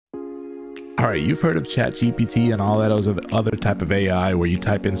All right, you've heard of ChatGPT and all that other type of AI where you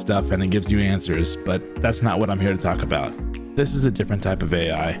type in stuff and it gives you answers, but that's not what I'm here to talk about. This is a different type of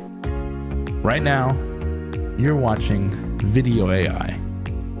AI. Right now, you're watching video AI.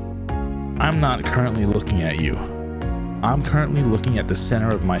 I'm not currently looking at you. I'm currently looking at the center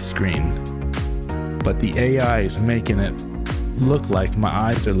of my screen, but the AI is making it look like my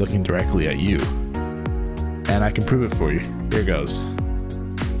eyes are looking directly at you. And I can prove it for you. Here goes.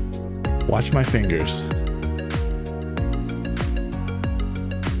 Watch my fingers.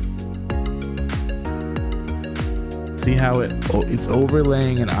 See how it's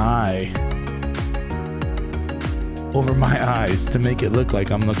overlaying an eye over my eyes to make it look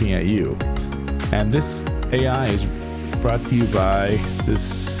like I'm looking at you. And this AI is brought to you by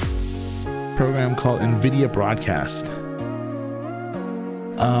this program called Nvidia Broadcast.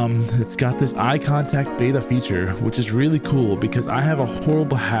 It's got this eye contact beta feature, which is really cool because I have a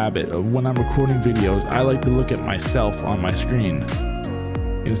horrible habit of when I'm recording videos, I like to look at myself on my screen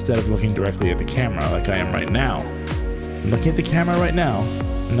instead of looking directly at the camera like I am right now. I'm looking at the camera right now,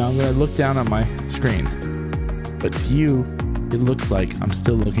 and now I'm going to look down at my screen. But to you, it looks like I'm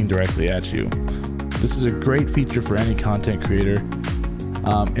still looking directly at you. This is a great feature for any content creator.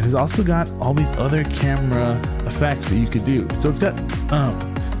 It has also got all these other camera effects that you could do. So it's got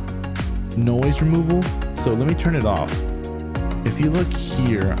noise removal. So let me turn it off. If you look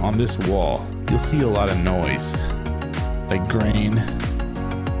here on this wall, you'll see a lot of noise, like grain.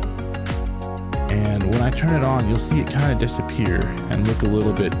 And when I turn it on, you'll see it kind of disappear and look a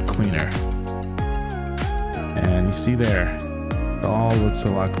little bit cleaner. And you see there, it all looks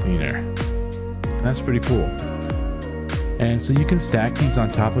a lot cleaner. And that's pretty cool. And so you can stack these on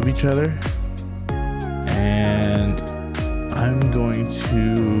top of each other. And I'm going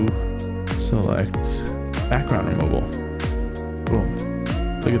to select background removal. Boom.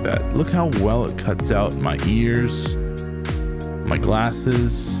 Look at that. Look how well it cuts out my ears, my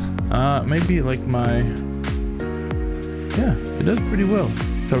glasses, maybe like yeah, it does pretty well.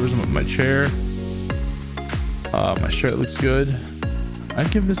 Covers my chair. My shirt looks good.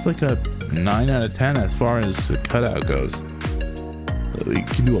 I'd give this like a 9 out of 10 as far as the cutout goes. You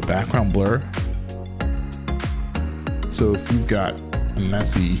can do a background blur. So if you've got a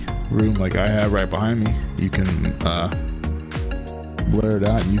messy room like I have right behind me, you can blur it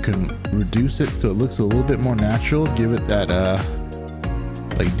out. You can reduce it so it looks a little bit more natural. Give it that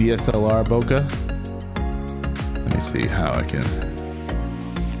like DSLR bokeh. Let me see how I can.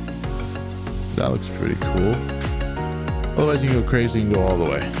 That looks pretty cool. Otherwise you can go crazy and go all the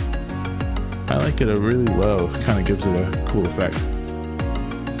way. I like it a really low, kind of gives it a cool effect.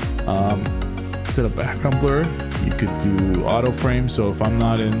 Instead of background blur, you could do auto frame. So if I'm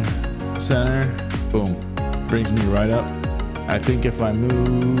not in center, boom, brings me right up. I think if I move,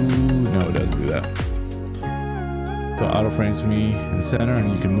 no, it doesn't do that. So auto frames me in center,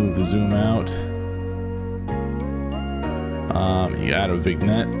 and you can move the zoom out. You add a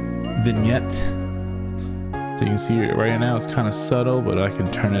vignette. So you can see it right now, it's kind of subtle, but I can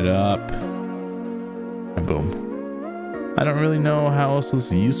turn it up. And boom. I don't really know how else this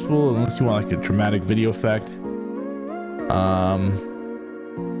is useful unless you want like a dramatic video effect.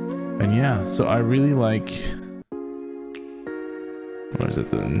 And yeah, so I really like, what is it,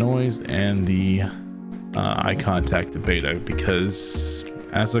 the noise and the eye contact beta, because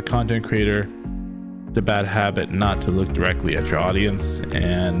as a content creator, it's a bad habit not to look directly at your audience,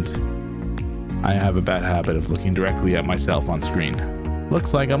 and I have a bad habit of looking directly at myself on screen.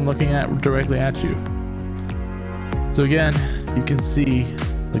 Looks like I'm looking directly at you. So again, you can see,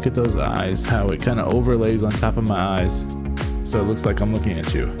 look at those eyes, how it kind of overlays on top of my eyes. So it looks like I'm looking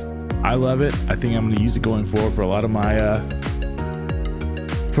at you. I love it. I think I'm going to use it going forward for a lot of my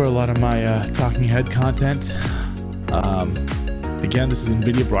talking head content. Again, this is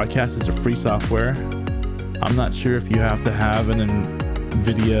Nvidia Broadcast. It's a free software. I'm not sure if you have to have an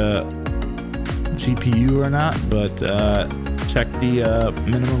Nvidia GPU or not, but check the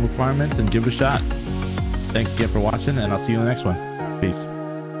minimum requirements and give it a shot. Thanks again for watching, and I'll see you in the next one. Peace.